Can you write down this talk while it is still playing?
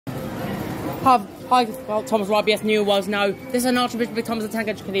Hi, Thomas YBS New was no. This is an Archbishop Big Thomas the Tank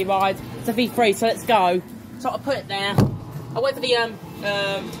Engine Kiddie ride. It's a V3, so let's go. So I'll put it there. I'll wait for the You have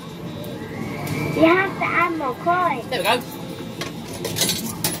to add more coins. There we go.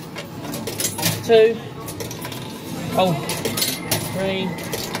 2. Oh. 3.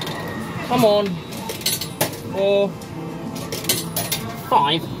 Come on. 4.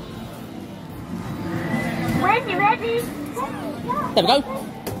 5. When you're ready. There we go.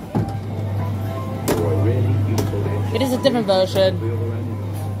 It is a different version.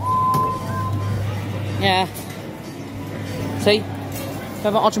 Yeah. See? We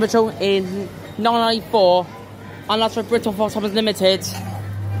have an Ultra Mitchell in 994. Unless Brittle for Thomas Limited.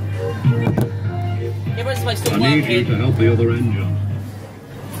 Yeah, but it's still I need you to help the other engine.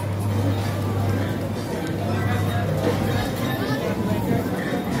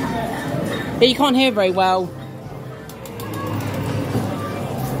 Yeah, you can't hear very well.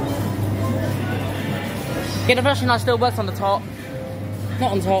 Yeah, the version light still works on the top.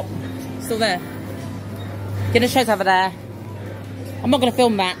 Not on top. Still there. Yeah, the shed's over there. I'm not going to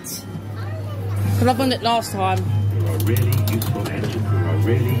film that. Because I filmed it last time. You're a really useful engine. You're a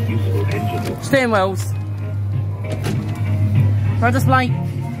really useful engine. Steering wheels. Front display.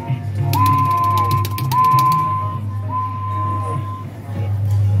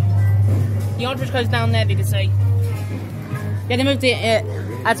 The Aldrich goes down there, you can see. Yeah, they moved it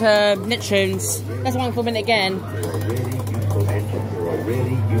at Nichunes. That's why I'm filming it again. You're a really useful engine. You're a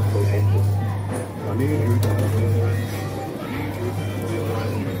really useful engine. I need you to help the other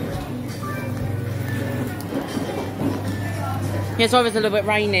engine. Yeah, it's always a little bit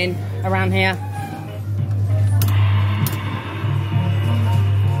raining around here.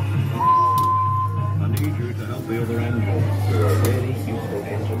 I need you to help the other engine. You're a really useful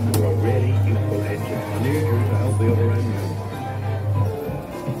engine. You're a really useful engine. I need you to help the other engine.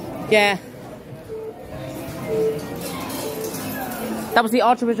 Yeah. That was the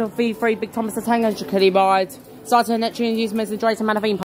Archbishop V3 Big Thomas the Tank Engine Kiddie ride. Started in Nichunes, used as the Drayton Manavine.